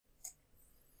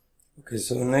Okay,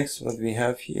 so next what we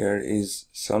have here is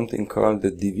something called the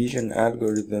division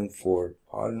algorithm for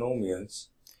polynomials,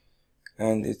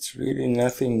 and it's really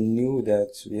nothing new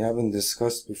that we haven't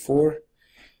discussed before,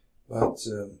 but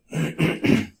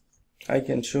I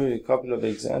can show you a couple of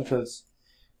examples,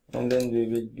 and then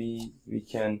we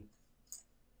can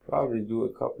probably do a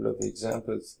couple of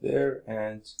examples there,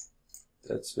 and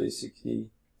that's basically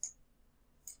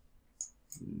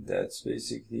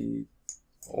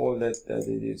all that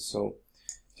it is. So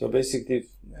basically,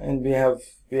 and we have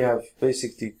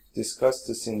basically discussed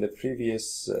this in the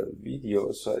previous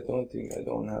video, so I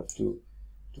don't have to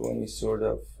do any sort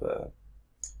of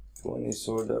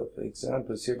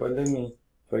examples here. But let me,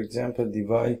 for example,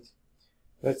 divide.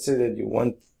 Let's say that you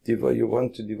want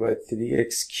to divide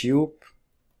 3x cubed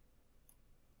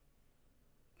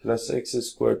plus x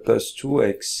squared plus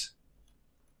 2x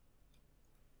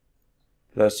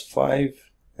plus 5,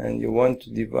 and you want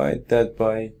to divide that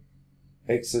by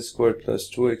x squared plus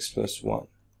 2x plus 1.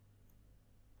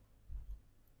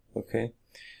 Okay,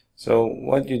 so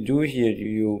what you do here,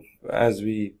 you, as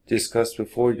we discussed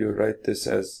before, you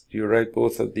write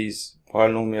both of these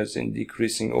polynomials in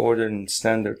decreasing order in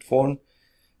standard form.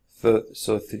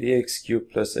 So 3x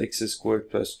cubed plus x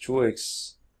squared plus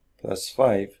 2x plus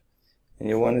 5, and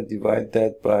you want to divide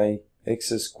that by x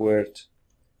squared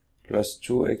plus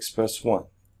 2x plus 1.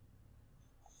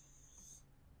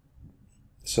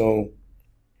 So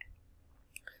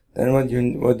then what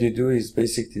you do is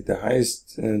basically the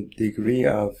highest degree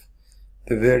of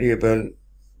the variable,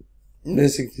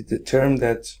 basically the term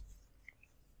that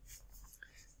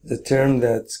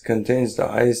contains the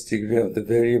highest degree of the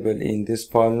variable in this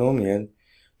polynomial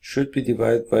should be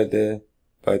divided by the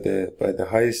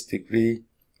highest degree,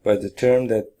 by the term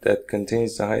that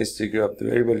contains the highest degree of the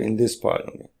variable in this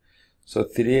polynomial. So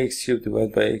 3x cubed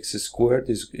divided by x squared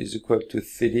is equal to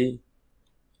 3x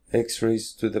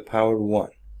raised to the power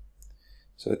 1.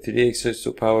 So 3x raised to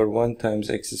the power 1 times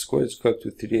x squared is equal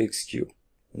to 3x cubed.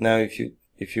 Now if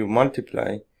you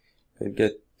multiply, you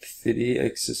get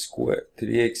 3x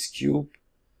cubed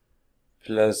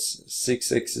plus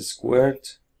 6x squared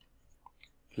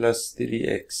plus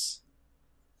 3x.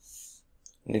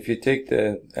 And if you take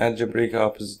the algebraic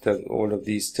opposite of all of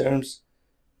these terms,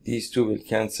 these two will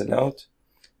cancel out.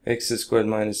 X squared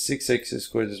minus 6x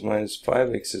squared is minus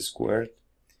 5x squared,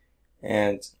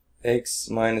 and x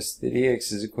minus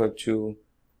 3x is equal to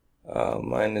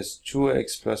minus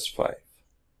 2x plus 5.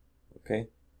 Okay,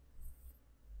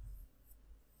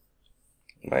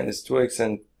 minus 2x,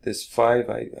 and this 5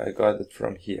 I got it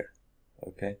from here.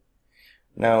 Okay,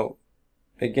 now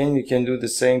again you can do the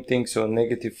same thing. So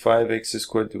negative 5x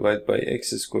squared divided by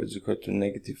x squared is equal to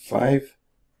negative 5.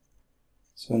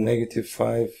 So negative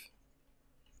 5x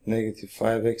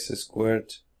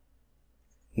squared,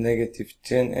 negative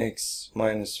 10x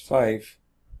minus 5.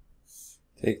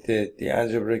 Take the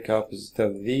algebraic opposite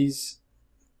of these,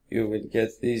 you will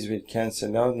get, these will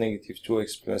cancel out. Negative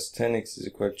 2x plus 10x is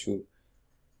equal to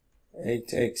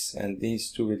 8x, and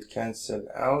these two will cancel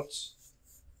out.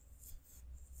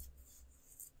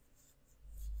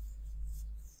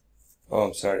 Oh,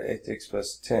 I'm sorry, 8x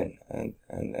plus 10,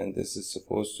 and this is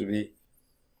supposed to be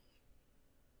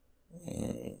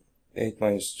 8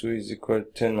 minus 2 is equal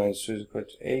to 10 minus 2 is equal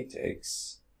to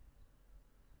 8x.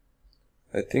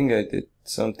 I think I did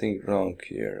something wrong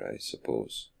here, I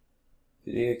suppose.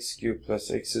 3x cubed plus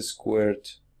x squared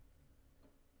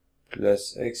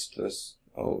plus x plus,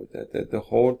 oh, that the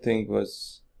whole thing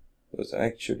was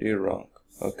actually wrong.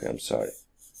 Okay, I'm sorry.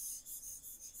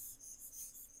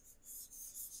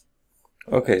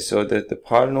 Okay, so the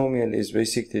polynomial is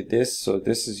basically this. So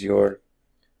this is your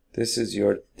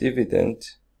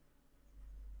dividend.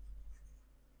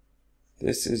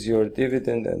 This is your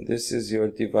dividend, and this is your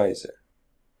divisor.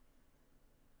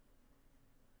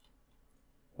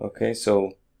 Okay,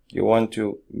 so you want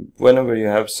to, whenever you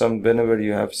have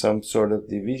some sort of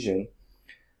division,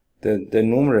 the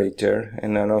numerator,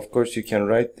 and then of course you can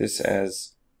write this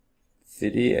as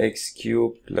 3x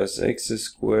cubed plus x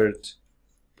squared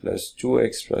plus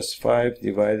 2x plus 5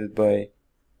 divided by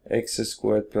x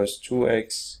squared plus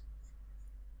 2x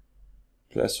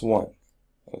plus 1.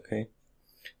 Okay,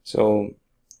 so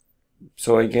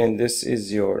again, this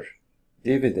is your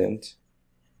dividend,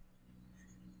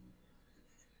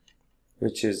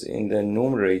 which is in the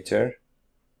numerator,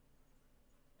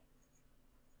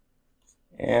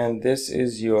 and this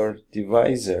is your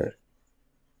divisor,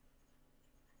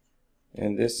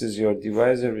 and this is your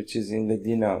divisor, which is in the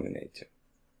denominator.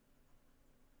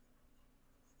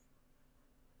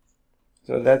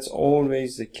 So that's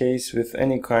always the case with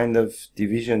any kind of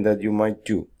division that you might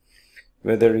do,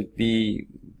 whether it be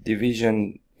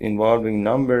division involving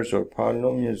numbers or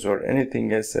polynomials or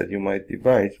anything else that you might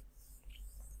divide,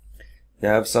 you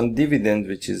have some dividend,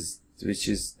 which is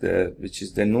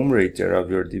the numerator of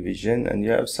your division, and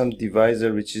you have some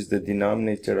divisor, which is the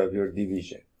denominator of your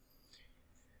division.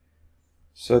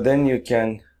 So then you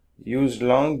can use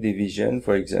long division,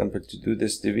 for example, to do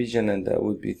this division, and that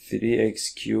would be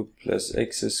 3x cubed plus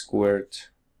x squared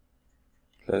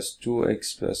plus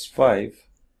 2x plus 5,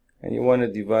 and you want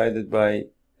to divide it by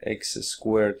x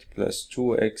squared plus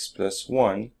 2x plus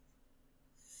 1,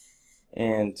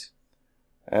 and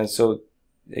so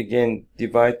again,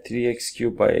 divide 3x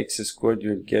cubed by x squared,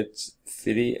 you'll get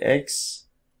 3x.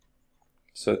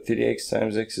 So 3x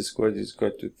times x squared is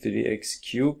equal to 3x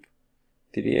cubed.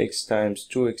 3x times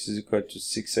 2x is equal to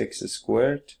 6x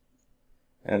squared.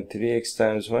 And 3x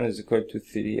times 1 is equal to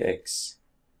 3x.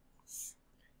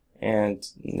 And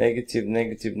negative,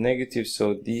 negative, negative,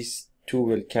 so these two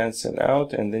will cancel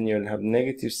out, and then you'll have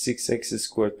negative 6x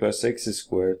squared plus x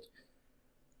squared,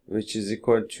 which is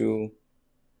equal to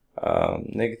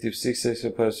negative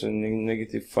 6x plus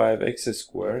negative 5x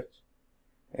squared,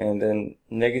 and then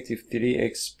negative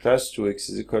 3x plus 2x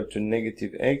is equal to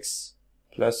negative x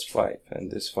plus 5,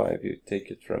 and this 5 you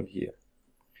take it from here.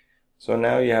 So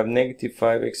now you have negative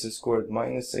 5x squared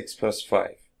minus x plus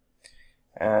 5,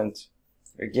 and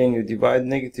again you divide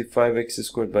negative 5x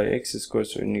squared by x squared,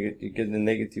 so you get the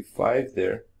negative 5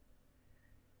 there.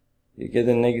 You get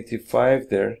a negative 5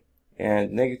 there.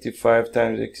 And negative 5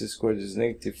 times x squared is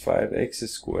negative 5x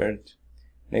squared.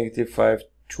 Negative 5,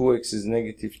 2x is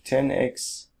negative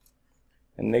 10x.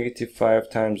 And negative 5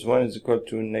 times 1 is equal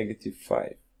to negative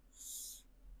 5.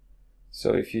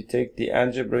 So if you take the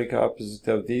algebraic opposite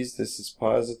of these, this is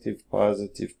positive,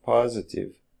 positive,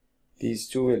 positive. These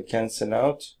two will cancel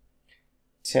out.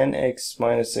 10x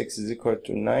minus x is equal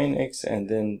to 9x, and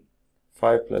then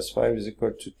 5 plus 5 is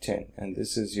equal to 10. And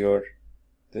this is your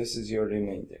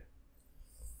remainder.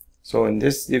 So in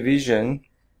this division,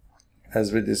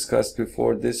 as we discussed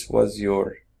before, this was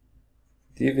your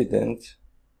dividend.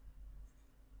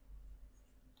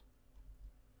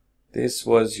 This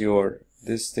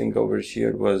thing over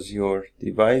here was your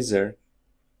divisor.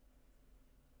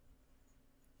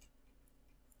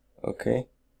 Okay.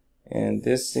 And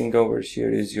this thing over here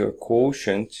is your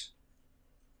quotient.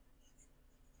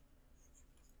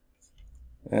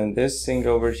 And this thing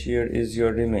over here is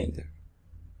your remainder.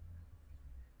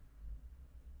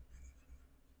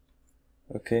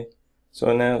 Okay,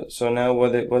 so now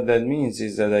what that means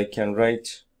is that I can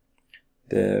write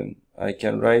the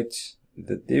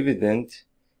dividend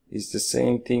is the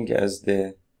same thing as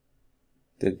the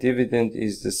dividend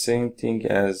is the same thing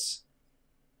as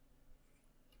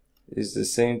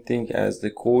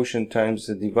the quotient times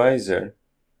the divisor.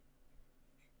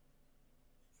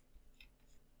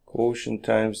 Quotient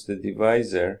times the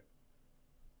divisor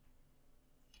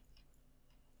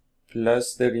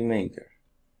plus the remainder.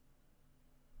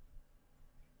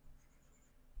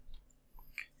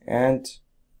 And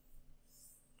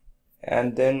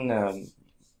then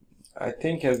I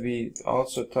think as we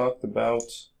also talked about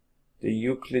the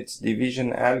Euclid's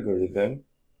division algorithm,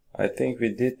 I think we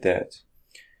did that,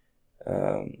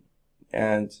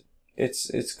 and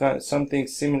it's kind of something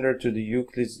similar to the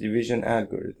Euclid's division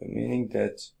algorithm, meaning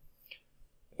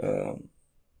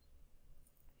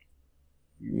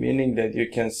that you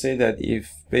can say that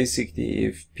if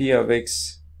p of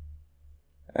x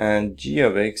and g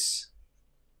of x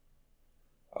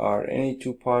are any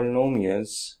two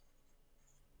polynomials,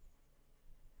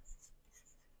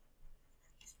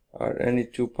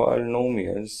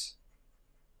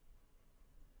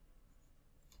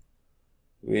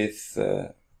 with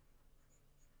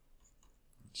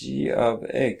g of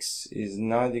x is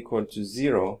not equal to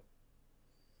 0,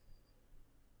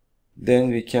 then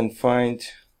we can find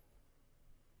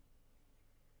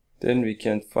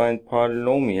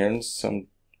polynomials, some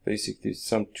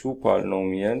two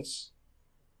polynomials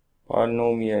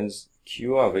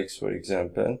q of x, for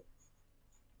example,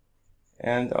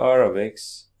 and r of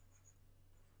x,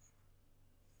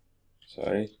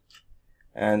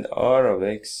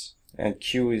 and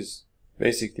q is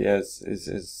basically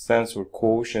stands for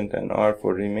quotient and r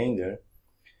for remainder,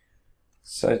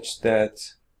 such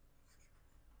that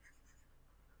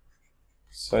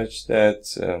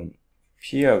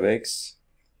p of x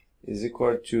is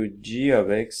equal to g of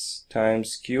x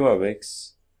times q of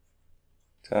x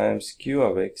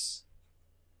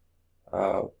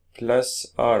plus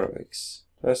r of x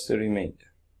plus the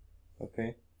remainder.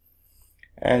 Okay,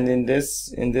 and in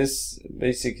this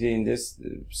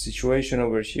situation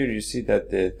over here, you see that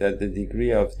the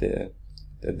degree of the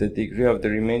that the degree of the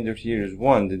remainder here is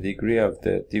 1, the degree of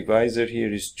the divisor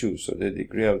here is 2. So the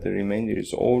degree of the remainder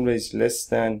is always less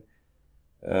than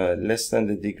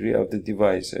the degree of the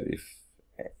divisor.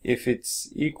 If it's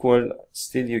equal,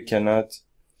 still you cannot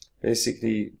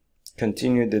basically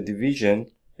continue the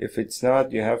division. If it's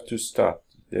not, you have to stop.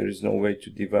 There is no way to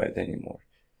divide anymore.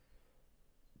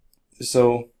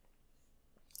 So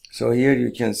here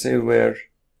you can say where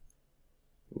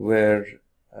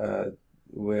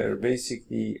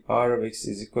basically r of x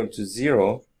is equal to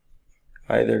 0,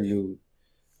 either you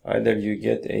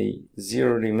get a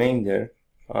 0 remainder,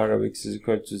 r of x is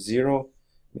equal to 0,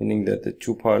 meaning that the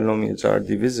two polynomials are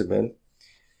divisible,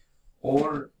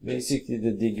 or basically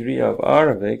the degree of r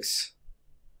of x,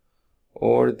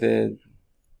 or the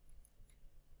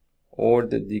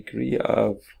degree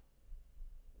of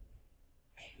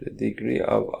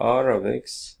r of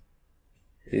x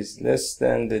is less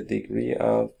than the degree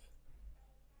of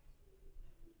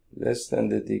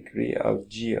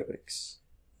g of x.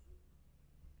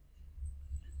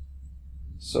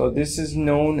 So this is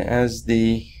known as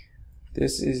the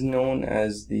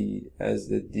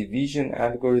division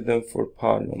algorithm for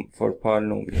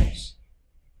polynomials.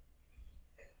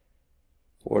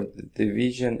 For the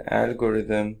division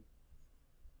algorithm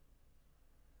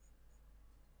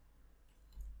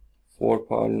for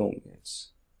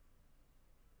polynomials.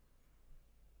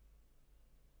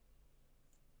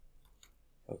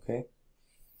 Okay.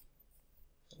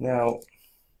 Now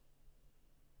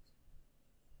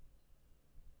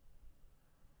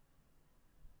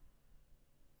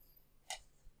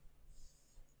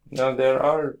there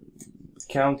are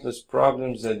countless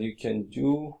problems that you can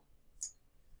do.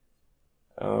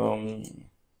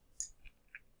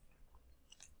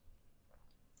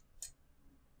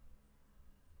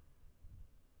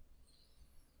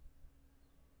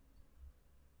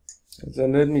 So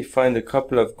let me find a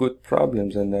couple of good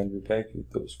problems and I'll be back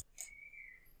with those.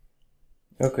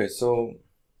 Okay, so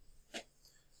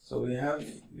we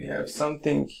have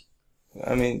something.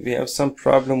 I mean, we have some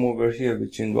problem over here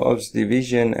which involves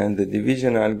division and the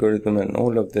division algorithm and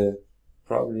all of the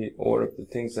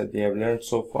things that we have learned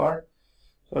so far.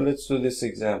 So let's do this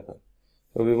example.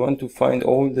 So we want to find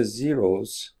all the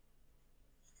zeros.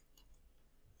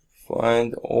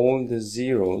 Find all the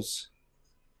zeros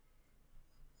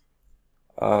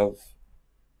of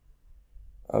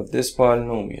this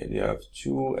polynomial. You have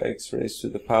 2x raised to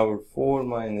the power 4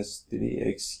 minus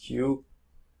 3x cubed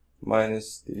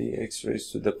minus 3x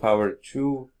raised to the power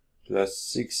 2 plus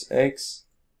 6x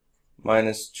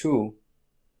minus 2.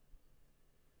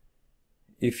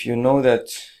 If you know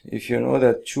that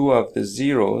two of the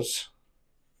zeros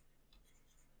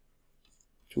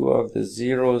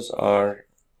are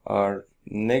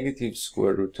negative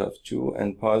square root of 2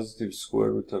 and positive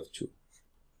square root of 2.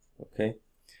 Okay,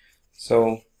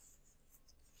 so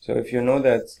if you know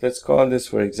that, let's call this,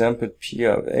 for example, p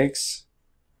of x.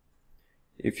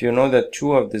 If you know that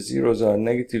two of the zeros are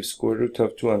negative square root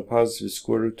of 2 and positive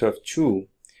square root of 2,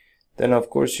 then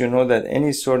of course you know that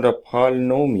any sort of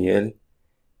polynomial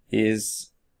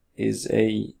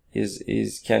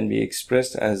can be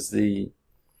expressed as a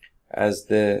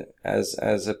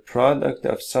product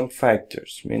of some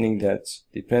factors, meaning that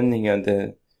depending on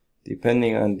the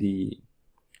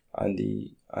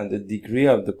degree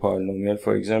of the polynomial.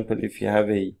 For example, if you have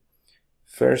a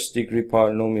first degree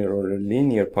polynomial or a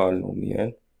linear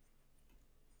polynomial,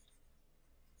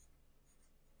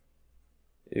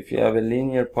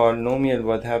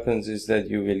 what happens is that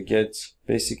you will get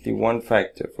basically one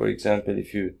factor. For example,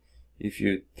 if you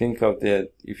think of the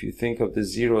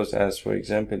zeros as, for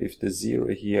example, if the zero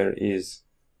here is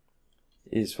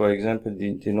for example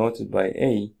denoted by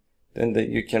a, then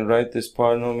you can write this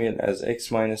polynomial as x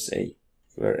minus a,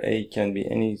 where a can be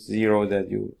any zero that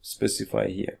you specify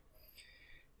here.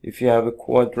 If you have a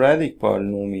quadratic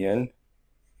polynomial,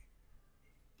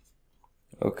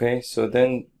 okay, so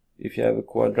then if you have a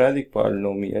quadratic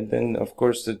polynomial, then of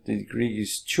course the degree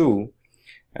is 2,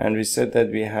 and we said that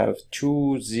we have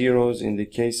 2 zeros in the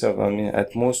case of,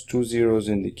 at most 2 zeros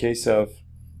in the case of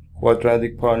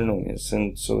quadratic polynomials.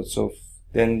 And so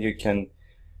then you can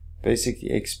basically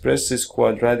express this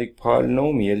quadratic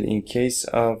polynomial in case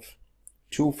of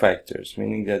two factors,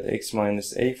 meaning that x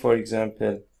minus a, for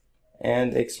example,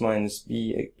 and x minus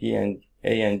b, a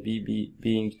and b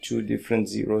being two different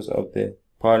zeros of the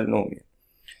polynomial.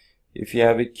 If you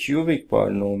have a cubic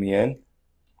polynomial,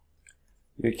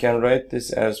 you can write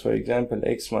this as, for example,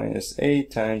 x minus a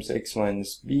times x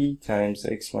minus b times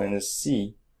x minus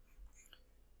c,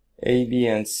 a, b,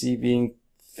 and c being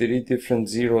three different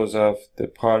zeros of the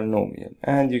polynomial.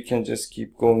 And you can just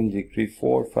keep going, degree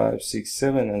 4, 5, 6,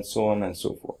 7, and so on and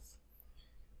so forth.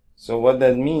 So what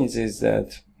that means is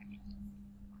that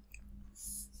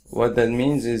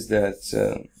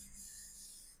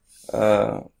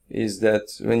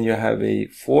when you have a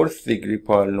fourth degree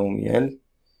polynomial,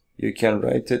 you can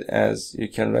write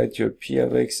your P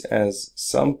of x as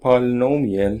some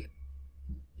polynomial.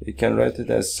 You can write it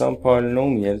as some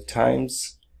polynomial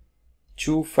times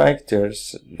two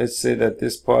factors. Let's say that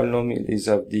this polynomial is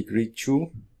of degree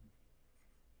 2.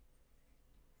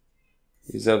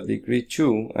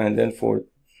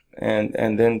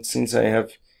 And then since I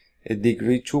have a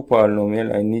degree 2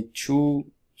 polynomial, I need two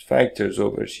factors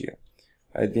over here.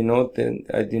 I denote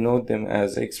them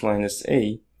as x minus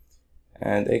a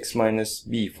and x minus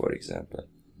b, for example.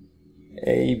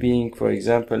 A being, for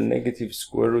example, negative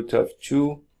square root of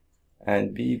 2,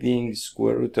 and b being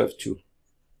square root of 2.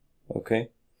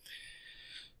 Okay,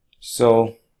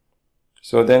 so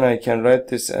then I can write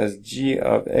this as g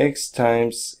of x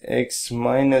times x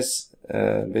minus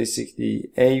basically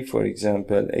a, for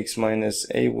example. X minus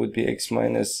a would be x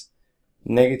minus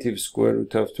negative square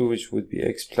root of 2, which would be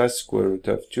x plus square root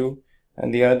of 2,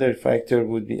 and the other factor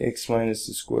would be x minus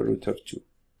the square root of 2.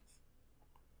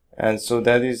 And so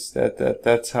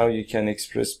that's how you can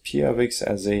express P of x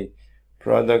as a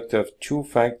product of two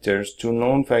factors, two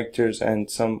known factors and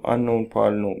some unknown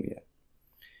polynomial.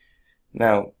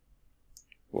 Now,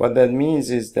 what that means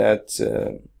is that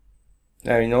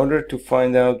now in order to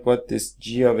find out what this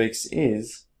g of x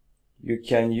is, you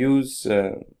can use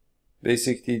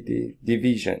basically the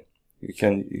division. You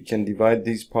can divide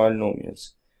these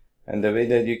polynomials, and the way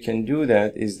that you can do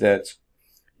that is that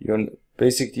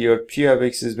your P of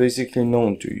x is basically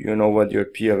known to you. You know what your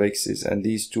P of x is, and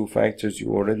these two factors,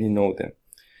 you already know them.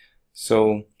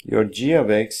 So your g of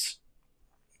x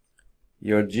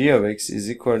is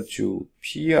equal to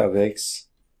P of x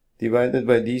divided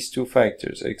by these two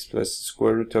factors, x plus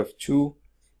square root of 2,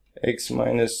 x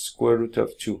minus square root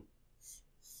of 2.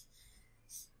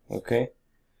 Okay,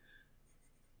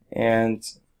 and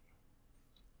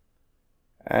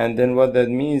then what that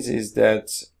means is that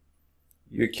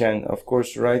you can, of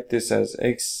course, write this as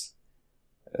x.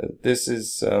 This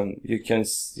is you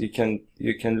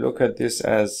can look at this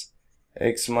as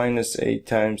x minus a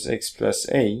times x plus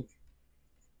a,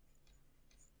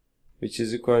 which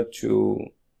is equal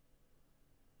to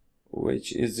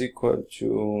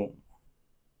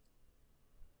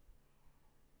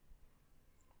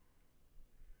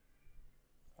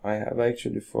I have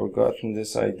actually forgotten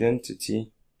this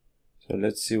identity, so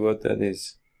let's see what that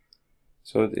is.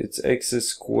 So it's x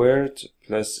squared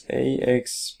plus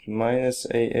ax minus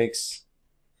ax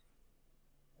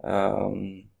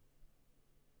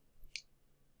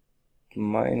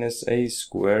minus a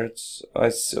squared. So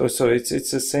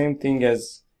it's the same thing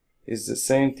as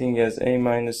a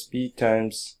minus b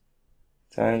times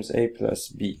a plus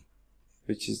b,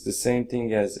 which is the same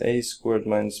thing as a squared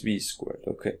minus b squared.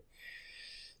 Okay,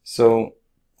 so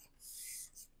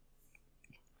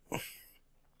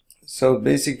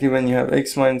basically when you have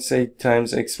x minus a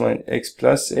times x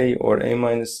plus a, or a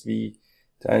minus b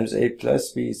times a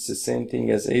plus b, it's the same thing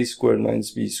as a squared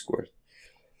minus b squared.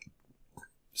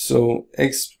 So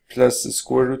x plus the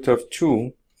square root of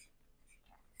 2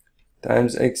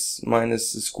 times x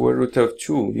minus the square root of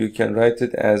 2, you can write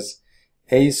it as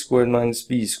a squared minus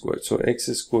b squared. So x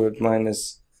squared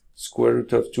minus square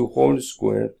root of 2 whole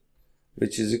squared,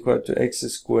 which is equal to x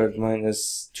squared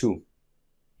minus 2.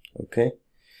 Okay,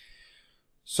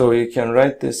 so you can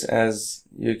write this as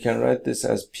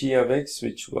P of x,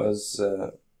 which was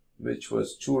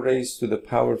 2 raised to the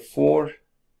power 4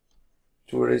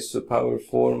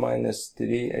 minus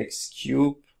 3x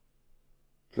cubed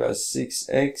plus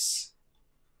 6x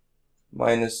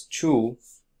minus 2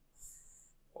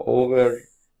 over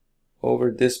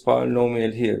this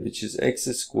polynomial here, which is x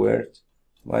squared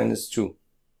minus 2.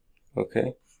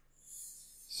 Okay,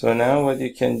 so now what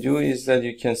you can do is that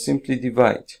you can simply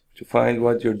divide to find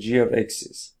what your g of x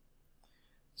is.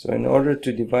 So in order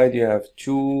to divide, you have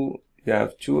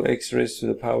 2x raised to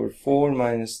the power 4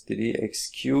 minus 3x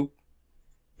cubed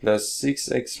plus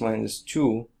 6x minus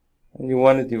 2, and you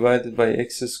want to divide it by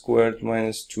x squared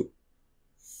minus 2.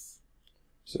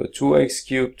 So 2x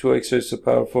cubed, 2x raised to the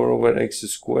power 4 over x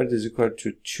squared is equal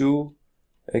to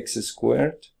 2x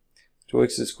squared.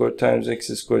 2x squared times x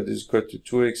squared is equal to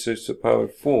 2x raised to the power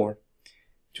 4.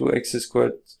 2x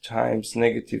squared times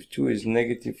negative 2 is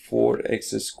negative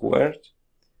 4x squared.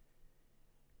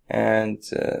 And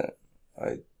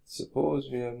I suppose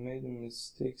we have made a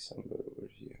mistake somewhere over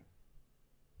here.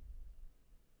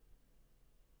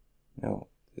 No,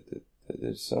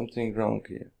 there's something wrong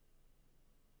here.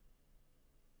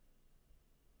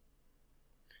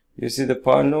 you see the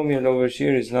polynomial over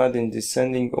here is not in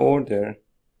descending order,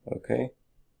 okay?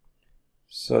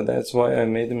 So that's why I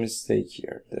made a mistake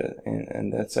here,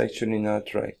 and that's actually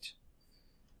not right.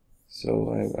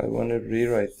 So I want to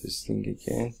rewrite this thing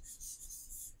again.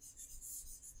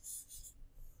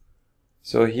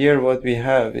 So here what we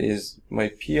have is my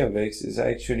p of x is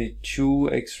actually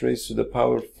 2x raised to the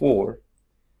power 4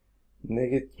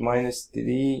 minus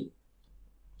 3x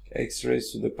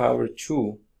raised to the power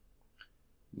 2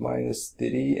 minus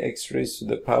 3x raised to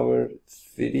the power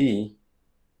 3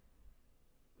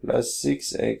 plus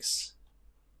 6x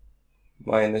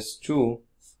minus 2,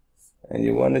 and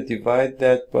you want to divide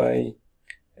that by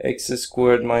x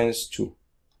squared minus 2.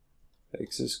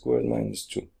 X squared minus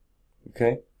 2.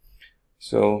 Okay?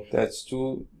 So that's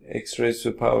 2x raised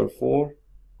to the power 4.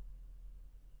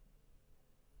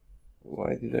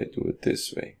 Why did I do it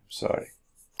this way? Sorry.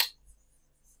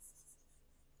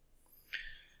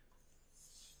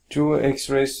 2x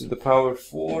raised to the power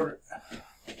 4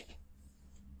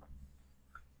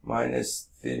 minus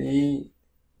 3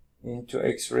 into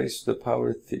x raised to the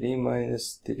power 3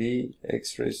 minus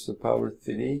 3x raised to the power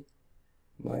 3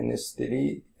 minus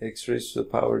 3x raised to the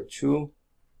power 2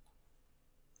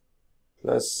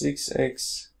 plus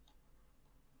 6x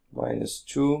minus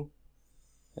 2,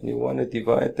 and you want to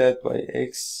divide that by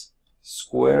x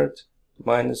squared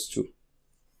minus 2.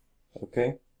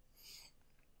 Okay?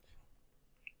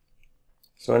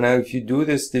 So now if you do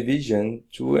this division,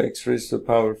 2x raised to the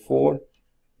power 4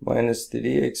 minus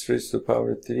 3x raised to the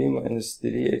power 3 minus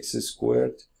 3x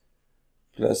squared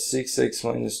plus 6x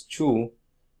minus 2,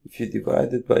 if you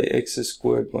divide it by x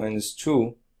squared minus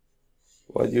 2,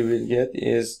 what you will get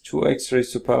is 2x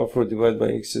raised to the power 4 divided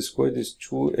by x squared is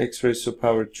 2x raised to the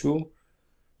power 2.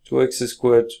 2x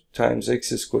squared times x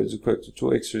squared is equal to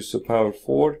 2x raised to the power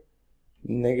 4,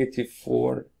 negative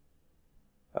 4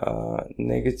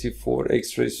 negative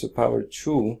 4x raised to the power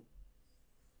 2.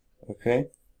 Okay?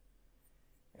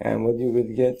 And what you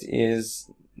will get is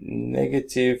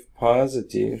negative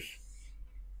positive.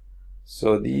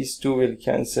 So these two will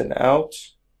cancel out,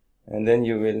 and then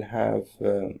you will have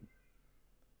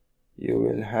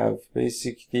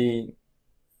basically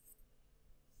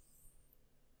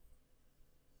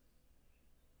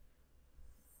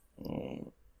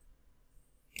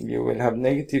you will have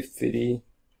negative 3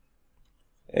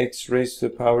 x raised to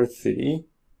the power 3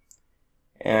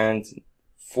 and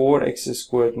 4x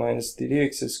squared minus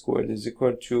 3x squared is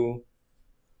equal to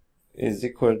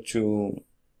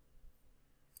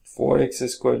 4x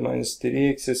squared minus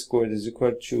 3x squared is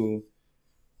equal to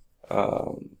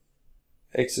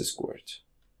x squared.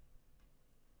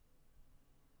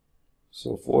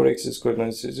 So 4x squared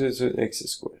minus 3 is x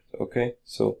squared. Okay,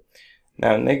 so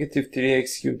now negative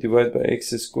 3x cubed divided by x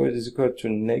squared is equal to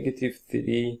negative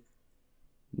 3x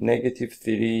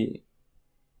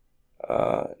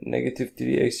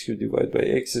cubed divided by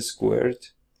x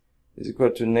squared is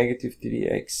equal to negative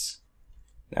 3x.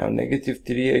 Now negative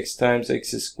 3x times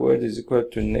x squared is equal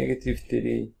to negative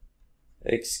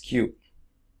 3x cubed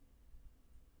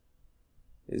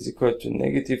is equal to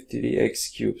negative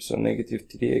 3x cubed. So negative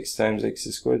 3x times x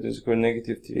squared is equal to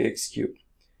negative 3x cubed.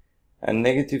 And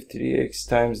negative 3x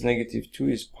times negative 2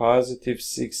 is positive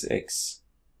 6x.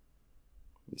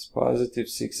 It's positive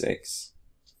 6x.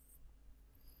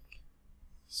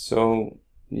 So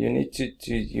you need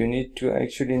to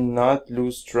actually not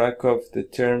lose track of the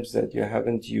terms that you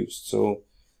haven't used. So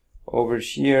over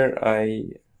here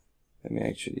let me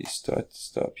actually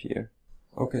stop here.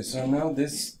 Okay, so now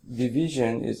this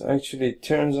division is actually,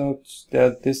 turns out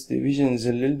that this division is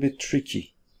a little bit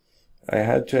tricky. I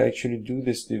had to actually do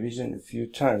this division a few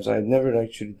times. I've never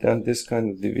actually done this kind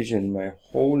of division in my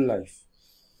whole life.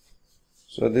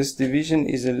 So this division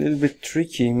is a little bit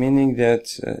tricky, meaning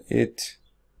that it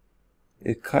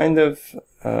kind of,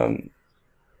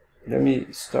 let me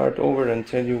start over and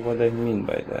tell you what I mean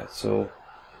by that. So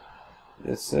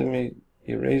let me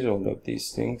erase all of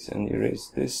these things and erase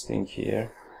this thing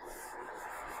here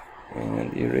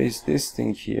and erase this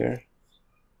thing here.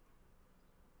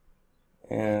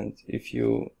 And if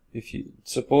you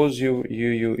suppose you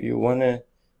want to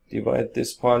divide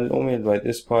this polynomial by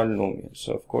this polynomial,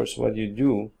 so of course what you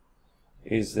do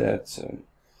is that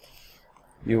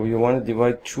you want to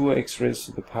divide 2x raised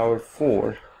to the power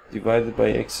 4 divided by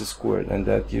x squared, and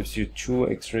that gives you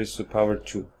 2x raised to the power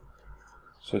 2.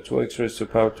 So 2x raised to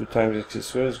the power 2 times x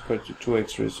squared is equal to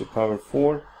 2x raised to the power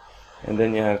 4, and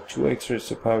then you have 2x raised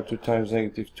to the power 2 times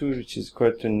negative 2, which is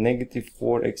equal to negative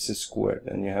 4x squared,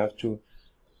 and you have to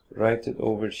write it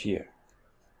over here.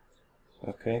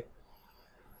 Okay,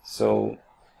 so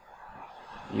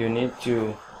you need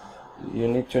to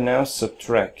now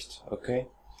subtract. Okay,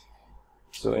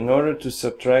 So in order to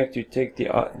subtract, you take the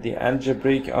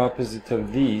algebraic opposite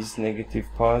of these, negative,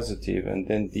 positive, and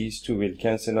then these two will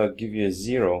cancel out, give you a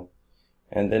 0.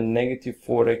 And then negative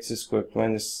 4x squared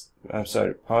minus, I'm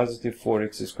sorry, positive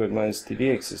 4x squared minus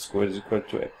 3x squared is equal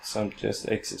to just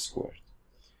x squared.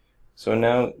 So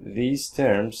now these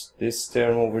terms, this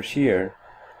term over here,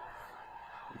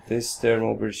 this term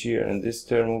over here, and this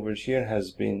term over here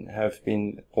have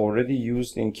been already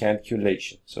used in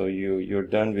calculation. So you're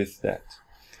done with that.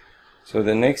 So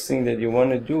the next thing that you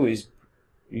want to do is,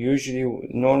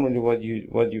 normally what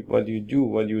you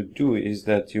do is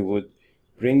that you would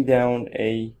bring down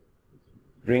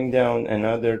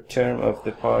another term of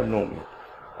the polynomial,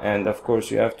 and of course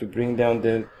you have to bring down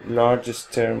the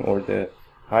largest term or the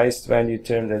highest value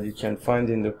term that you can find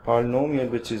in the polynomial,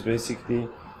 which is basically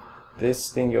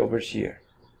this thing over here.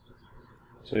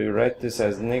 So you write this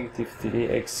as negative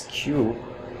 3x cubed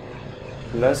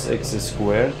plus x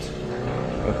squared.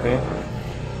 Okay,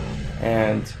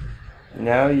 and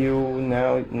now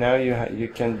you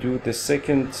can do the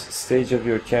second stage of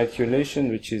your calculation,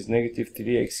 which is negative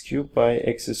 3x cubed by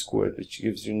x squared, which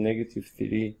gives you negative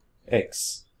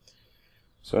 3x.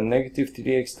 So negative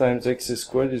 3x times x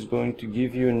squared is going to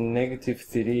give you negative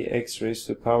 3x raised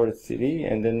to the power 3,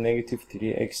 and then negative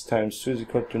 3x times 2 is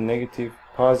equal to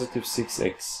positive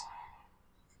 6x.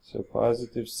 So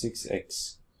positive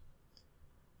 6x.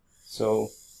 So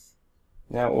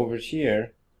now over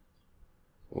here,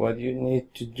 what you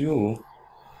need to do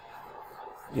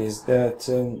is that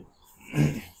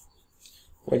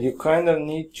well, you kind of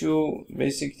need to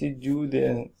basically do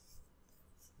the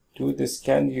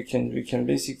scan. We can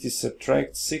basically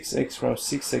subtract 6x from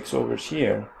 6x over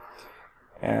here,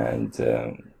 and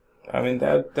I mean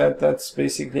that's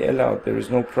basically allowed. There is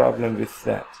no problem with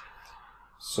that.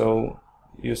 So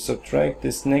you subtract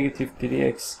this negative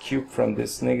 3x cubed from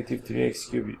this negative 3x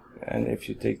cubed, and if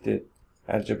you take the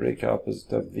algebraic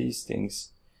opposite of these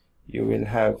things, you will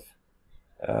have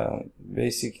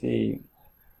basically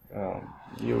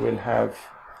you will have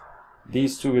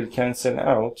these two will cancel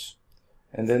out,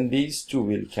 and then these two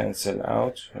will cancel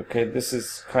out. Okay, this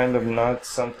is kind of not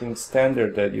something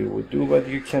standard that you would do, but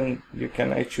you can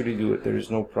actually do it. There is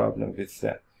no problem with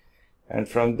that. And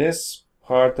from this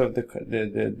part of the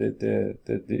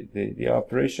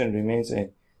operation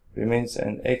remains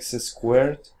an x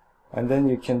squared, and then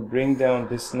you can bring down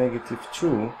this negative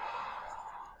 2,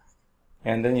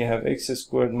 and then you have x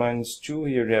squared minus 2.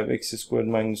 Here you have x squared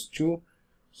minus 2,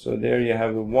 so there you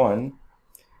have a 1,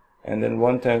 and then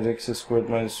 1 times x squared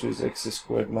minus 2 is x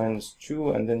squared minus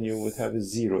 2, and then you would have a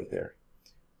 0 there.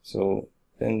 So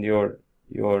then your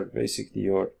basically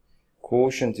your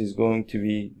quotient is going to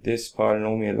be this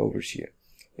polynomial over here.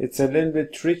 It's a little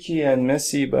bit tricky and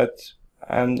messy, but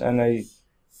and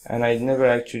I'd never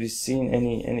actually seen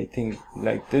anything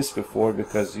like this before,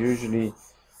 because usually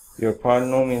your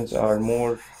polynomials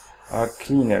are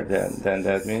cleaner than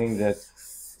that, meaning that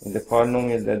in the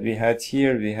polynomial that we had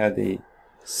here, we had a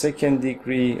second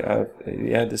degree of,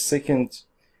 we had the second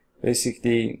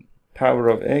basically power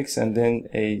of x, and then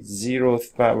a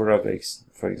 0th power of x,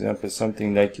 for example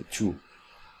something like a 2.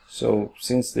 So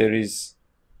since there is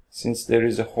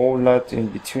a whole lot in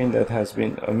between that has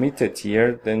been omitted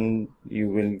here, then you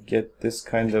will get this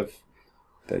kind of,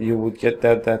 that you would get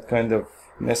that kind of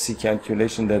messy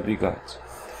calculation that we got.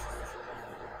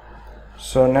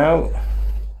 So now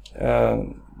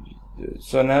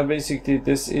basically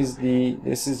this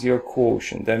is your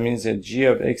quotient. That means that g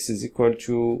of x is equal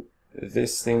to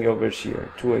this thing over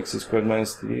here, 2x squared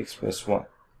minus 3x plus 1.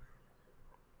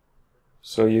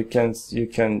 So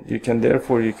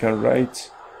therefore you can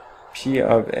write p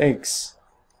of x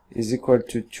is equal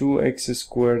to 2x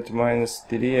squared minus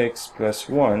 3x plus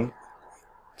 1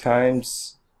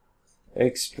 times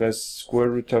x plus square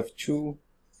root of 2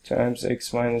 times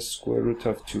x minus square root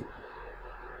of 2.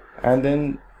 And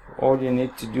then all you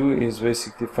need to do is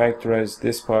basically factorize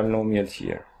this polynomial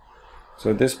here.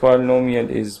 So this polynomial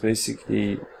is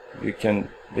basically, you can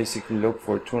basically look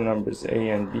for two numbers a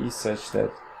and b such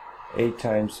that a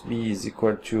times b is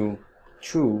equal to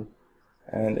 2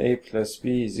 and a plus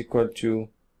b is equal to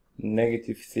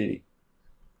negative 3.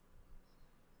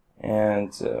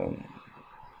 And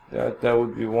that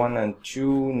would be 1 and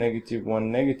 2, negative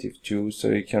 1, negative 2. So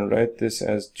you can write this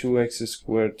as 2x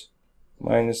squared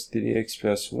minus 3x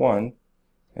plus 1,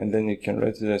 and then you can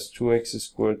write it as 2x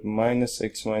squared minus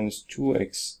x minus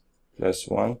 2x plus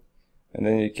 1, and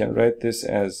then you can write this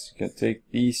as, you can take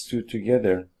these two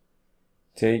together,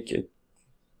 take a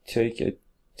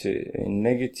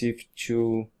negative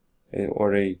 2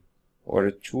 or a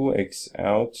 2x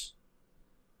out,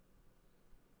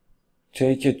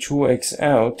 take a 2x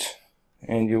out,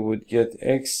 and you would get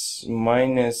x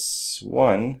minus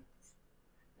 1,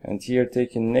 and here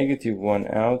taking negative 1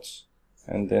 out,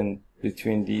 and then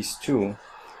between these two,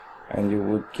 and you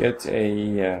would get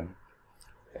a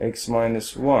x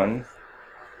minus 1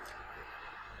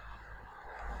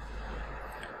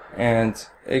 and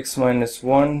x minus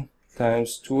 1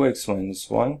 times 2x minus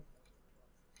 1.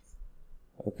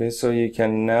 Okay, so you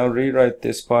can now rewrite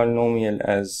this polynomial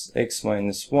as x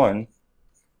minus 1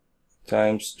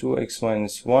 times 2x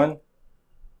minus 1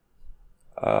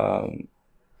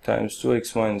 times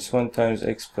 2x minus 1 times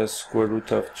x plus square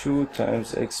root of 2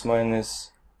 times x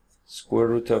minus square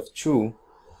root of 2,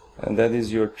 and that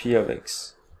is your p of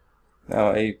x.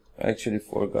 Now I actually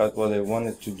forgot what I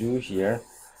wanted to do here.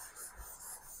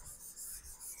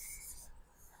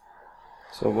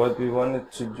 So what we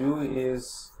wanted to do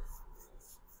is,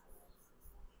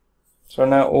 so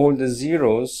now all the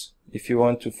zeros, if you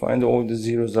want to find all the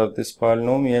zeros of this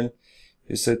polynomial,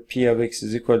 you said p of x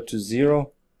is equal to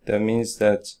 0. That means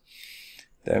that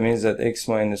x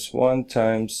minus 1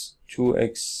 times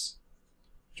 2x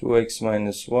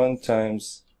minus 1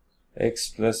 times x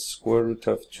plus square root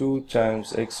of 2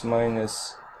 times x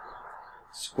minus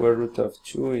square root of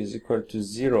 2 is equal to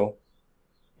 0.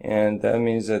 And that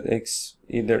means that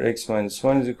either x minus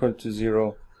 1 is equal to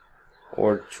 0,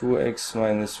 or 2x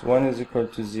minus 1 is equal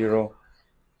to 0,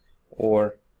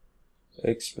 or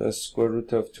x plus square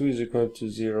root of 2 is equal to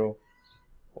 0,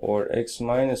 or x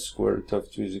minus square root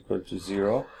of 2 is equal to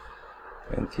 0.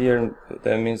 And here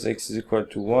that means x is equal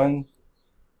to 1.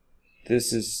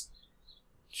 This is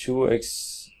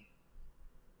 2x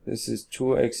is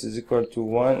equal to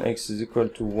 1, x is equal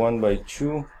to 1 by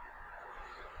 2.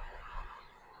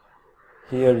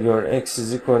 Here your x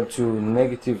is equal to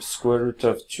negative square root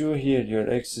of 2. Here your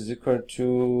x is equal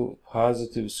to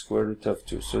positive square root of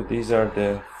 2. So these are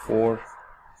the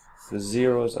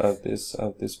zeros of this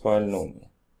polynomial.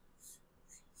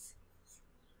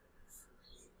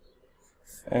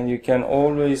 And you can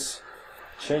always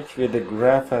check with the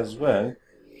graph as well.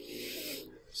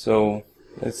 So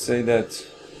let's say that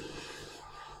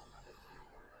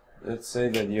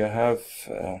you have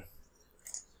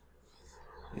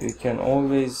you can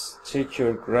always check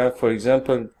your graph. For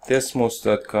example,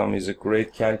 Desmos.com is a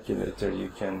great calculator. You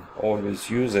can always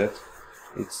use it.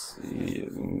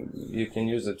 You can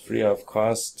use it free of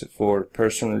cost for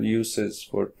personal uses,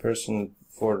 for personal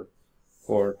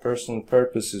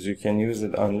purposes. You can use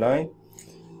it online,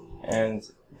 and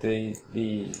the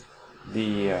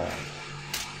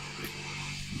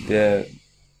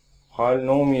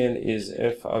polynomial is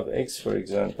f of x, for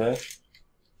example,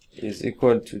 is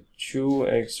equal to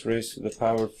 2x raised to the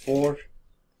power 4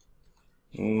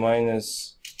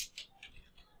 minus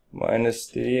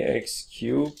 3x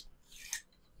cubed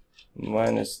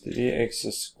minus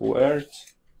 3x squared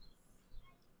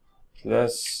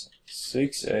plus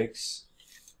 6x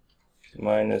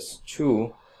minus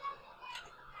 2.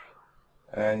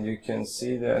 And you can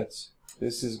see that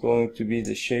this is going to be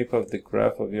the shape of the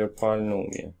graph of your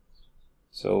polynomial.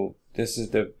 So this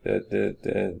is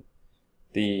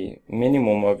the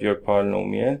minimum of your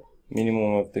polynomial,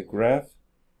 minimum of the graph,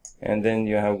 and then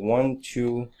you have 1,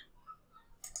 2,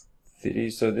 3.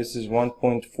 So this is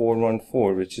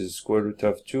 1.414, which is square root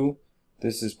of 2.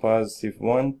 This is positive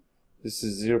 1. This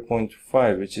is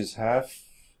 0.5, which is half,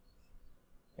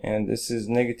 and this is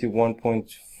negative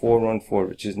 1.414,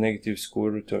 which is negative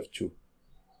square root of 2.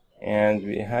 And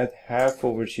we had half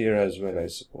over here as well, I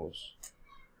suppose.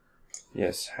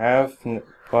 Yes, half,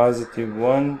 positive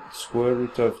 1, square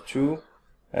root of 2,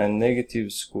 and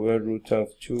negative square root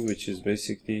of 2, which is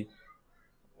basically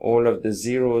all of the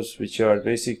zeros, which are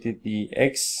basically the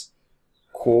x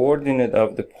coordinate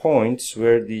of the points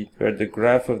where the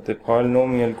graph of the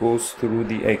polynomial goes through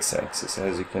the x-axis,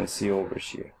 as you can see over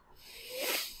here.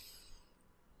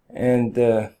 And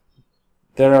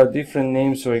there are different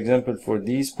names, for example, for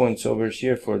these points over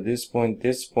here, for this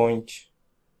point,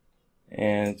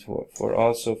 and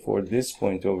also for this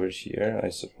point over here. I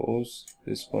suppose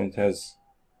this point has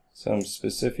some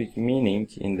specific meaning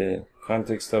in the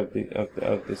context of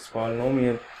this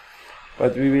polynomial,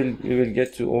 but we will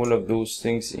get to all of those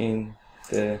things in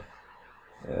the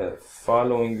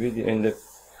following video, in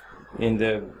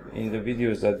the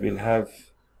videos that we'll have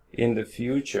in the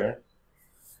future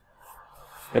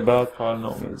about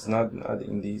polynomials, not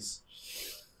in these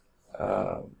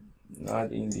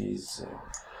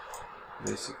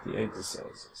basically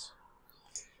exercises.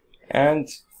 And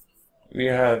we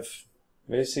have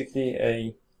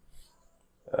basically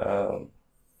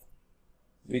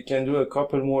we can do a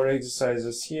couple more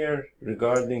exercises here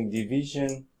regarding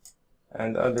division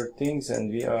and other things,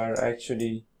 and we are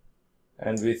actually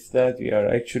And with that, we are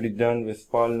actually done with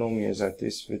polynomials, at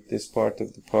least with this part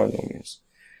of the polynomials.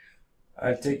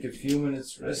 I'll take a few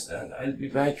minutes rest, and I'll be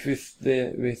back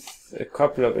with a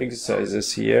couple of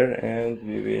exercises here, and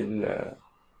we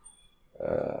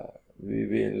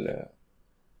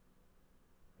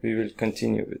will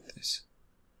continue with this.